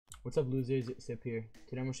What's up, losers? It's Sip here.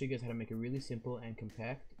 Today I'm going to show you guys how to make a really simple and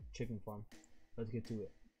compact chicken farm. Let's get to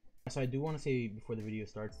it. So I do want to say before the video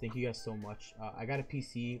starts, thank you guys so much. I got a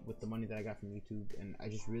PC with the money that I got from YouTube, and I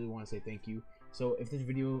just really want to say thank you. So if this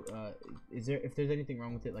video, if there's anything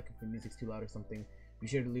wrong with it, like if the music's too loud or something, be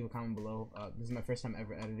sure to leave a comment below. This is my first time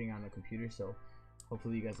ever editing on a computer, so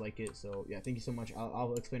hopefully you guys like it. So yeah, thank you so much.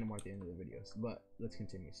 I'll explain it more at the end of the videos, but let's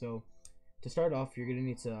continue. So to start off, you're gonna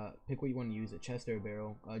need to pick what you want to use, a chest or a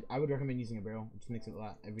barrel. I would recommend using a barrel. It just makes it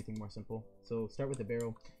everything more simple. So start with the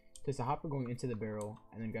barrel. Place a hopper going into the barrel,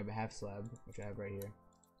 and then grab a half slab, which I have right here.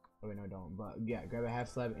 Oh wait, no, don't. But yeah, grab a half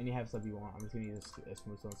slab, any half slab you want. I'm just gonna use a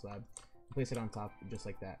smooth stone slab. Place it on top, just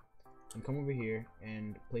like that. And come over here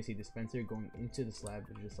and place a dispenser going into the slab,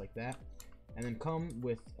 just like that. And then come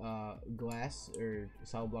with glass or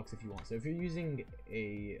solid blocks if you want. So if you're using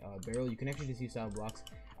a barrel, you can actually just use solid blocks.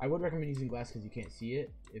 I would recommend using glass because you can't see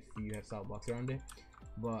it if you have solid blocks around it.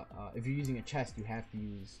 But if you're using a chest, you have to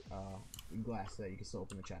use glass so that you can still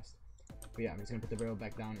open the chest. But yeah, I'm just gonna put the barrel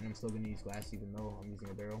back down, and I'm still gonna use glass even though I'm using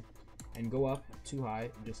a barrel. And go up too high,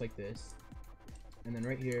 just like this. And then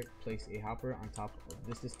right here, place a hopper on top of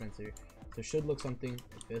this dispenser. So it should look something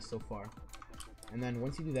like this so far. And then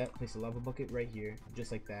once you do that, place a lava bucket right here,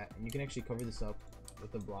 just like that. And you can actually cover this up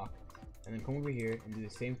with a block. And then come over here and do the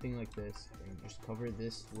same thing like this, and just cover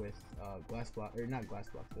this with glass block, or not glass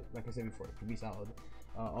blocks, but like I said before, it can be solid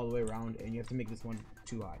all the way around. And you have to make this one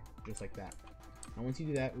too high, just like that. And once you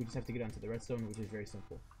do that, we just have to get onto the redstone, which is very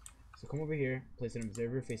simple. So come over here, place an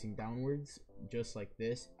observer facing downwards, just like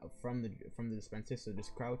this, from the dispenser. So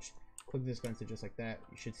just crouch, click the dispenser just like that.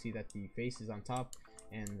 You should see that the face is on top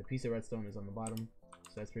and the piece of redstone is on the bottom.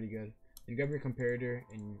 So that's pretty good. Then grab your comparator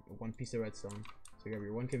and one piece of redstone. So grab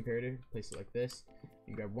your one comparator, place it like this.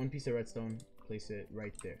 You grab one piece of redstone, place it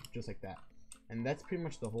right there, just like that. And that's pretty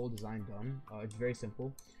much the whole design done. It's very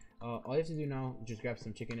simple. All you have to do now is just grab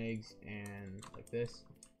some chicken eggs and like this,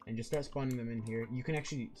 and just start spawning them in here. You can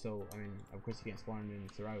actually, so I mean, of course you can't spawn them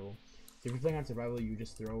in survival. So if you're playing on survival, you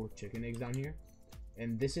just throw chicken eggs down here.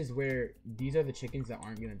 And this is where, these are the chickens that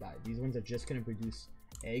aren't gonna die. These ones are just gonna produce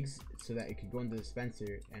eggs so that it could go in the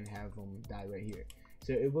dispenser and have them die right here.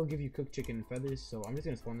 So it will give you cooked chicken and feathers. So I'm just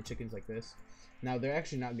gonna spawn the chickens like this. Now they're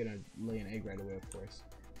actually not gonna lay an egg right away, of course,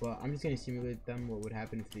 but I'm just gonna simulate them what would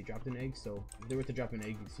happen if they dropped an egg. So if they were to drop an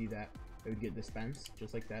egg, you'd see that it would get dispensed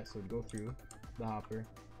just like that. So it'd go through the hopper,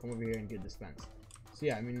 come over here and get dispensed. So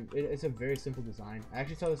yeah, I mean, it's a very simple design. I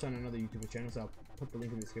actually saw this on another YouTuber channel, so I'll put the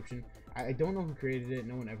link in the description. I don't know who created it.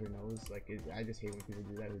 No one ever knows. Like, I just hate when people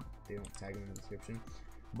do that. They don't tag them in the description.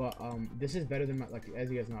 But this is better than my, like, as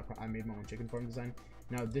you guys know, I made my own chicken farm design.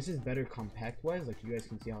 Now this is better compact wise, like you guys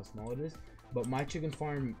can see how small it is. But my chicken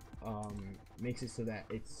farm makes it so that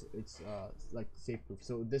it's like safe proof.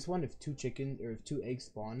 So this one, if two chickens or if two eggs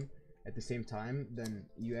spawn at the same time, then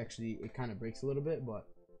you actually, it kind of breaks a little bit. But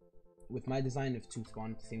with my design, if two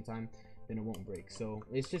spawn at the same time, then it won't break. So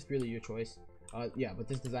it's just really your choice. Yeah, but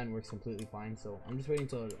this design works completely fine. So I'm just waiting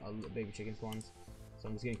until a baby chicken spawns. So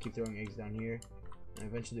I'm just gonna keep throwing eggs down here, and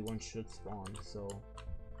eventually one should spawn. So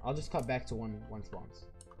I'll just cut back to one spawns.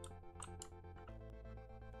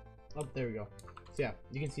 Oh, there we go. So yeah,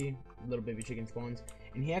 you can see little baby chicken spawns,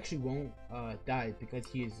 and he actually won't die because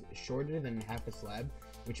he is shorter than half a slab,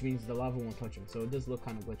 which means the lava won't touch him. So it does look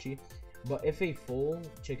kind of glitchy. But if a full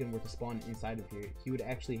chicken were to spawn inside of here, he would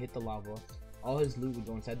actually hit the lava. All his loot would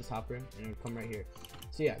go inside this hopper, and it would come right here.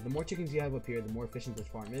 So yeah, the more chickens you have up here, the more efficient this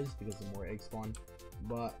farm is because the more eggs spawn.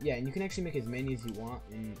 But yeah, and you can actually make as many as you want,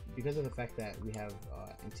 and because of the fact that we have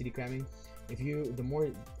entity cramming, the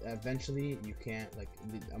more eventually you can't, like,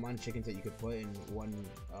 the amount of chickens that you could put in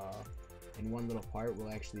one little part will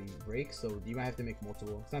actually break. So you might have to make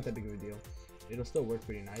multiple. It's not that big of a deal. It'll still work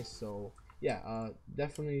pretty nice. So yeah,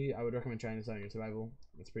 definitely I would recommend trying this out in your survival.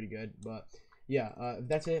 It's pretty good. But yeah, if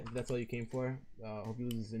that's it, if that's all you came for, hope you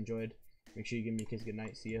guys enjoyed. Make sure you give me a kiss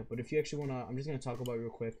goodnight. See ya. But if you actually wanna, I'm just gonna talk about it real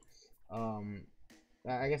quick.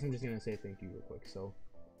 I guess I'm just gonna say thank you real quick. So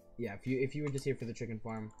yeah, if you were just here for the chicken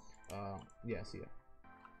farm, yeah, see ya.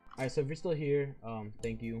 Alright, so if you're still here,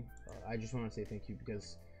 thank you. I just want to say thank you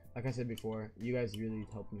because, like I said before, you guys really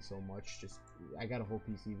helped me so much. Just, I got a whole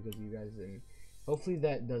PC because of you guys, and hopefully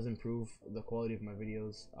that does improve the quality of my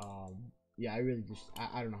videos. Yeah, I really just,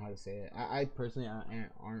 I don't know how to say it. I personally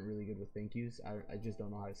aren't really good with thank yous. I just don't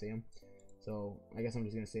know how to say them. So I guess I'm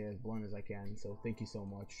just gonna say it as blunt as I can. So thank you so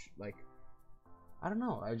much. Like, I don't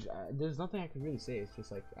know. There's nothing I can really say. It's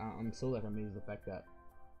just like I'm so like amazed at the fact that,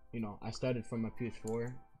 you know, I started from my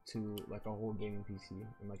PS4 to like a whole gaming PC,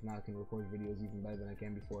 and like now I can record videos even better than I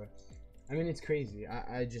can before. I mean, it's crazy.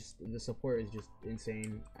 I just, the support is just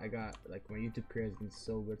insane. I got, like, my YouTube career has been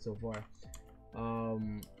so good so far.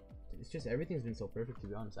 It's just, everything's been so perfect, to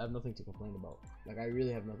be honest. I have nothing to complain about. Like, I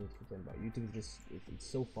really have nothing to complain about. YouTube is just, it's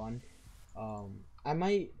so fun. I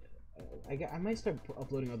might start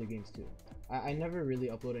uploading other games too. I never really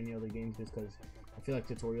upload any other games just because I feel like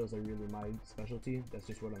tutorials are really my specialty. That's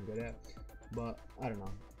just what I'm good at. But I don't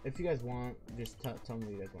know. If you guys want, just tell me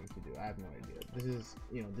what you guys want me to do. I have no idea. This is,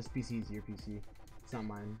 you know, this PC is your PC. It's not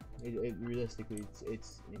mine. It realistically,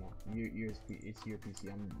 it's you know, it's your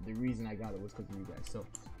PC. The reason I got it was because of you guys. So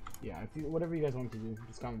yeah, if you, whatever you guys want me to do,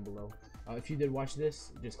 just comment below. If you did watch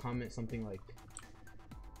this, just comment something like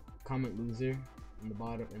comment loser in the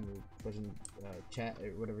bottom in the question chat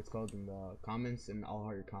or whatever it's called in the comments, and I'll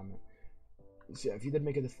heart your comment. So yeah, if you did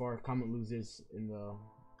make it this far, comment losers in the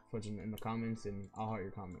comments, and I'll heart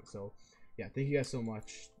your comment. So yeah, thank you guys so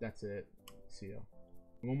much. That's it. See ya.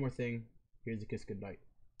 One more thing. Here's a kiss goodnight.